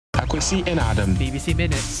Kwesi and Adam. BBC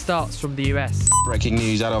Minute starts from the US. Breaking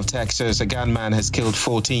news out of Texas. A gunman has killed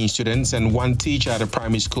 14 students and one teacher at a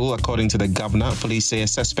primary school, according to the governor. Police say a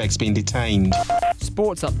suspect's been detained.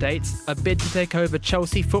 Sports updates. A bid to take over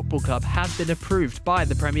Chelsea Football Club has been approved by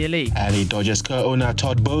the Premier League. Early Dodgers co-owner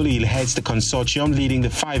Todd Boehly heads the consortium leading the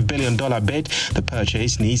 $5 billion bid. The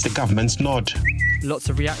purchase needs the government's nod. Lots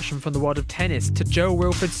of reaction from the world of tennis to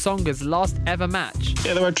Jo-Wilfried Tsonga's last ever match.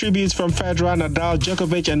 Yeah, there were tributes from Federer, Nadal,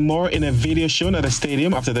 Djokovic and more in a video shown at the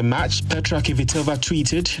stadium after the match. Petra Kvitova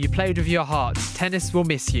tweeted, "You played with your heart. Tennis will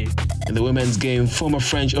miss you." In the women's game, former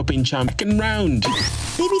French Open champ, second round.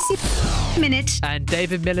 BBC Minute. And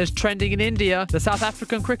David Miller's trending in India. The South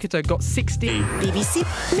African cricketer got 60. BBC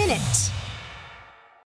Minute.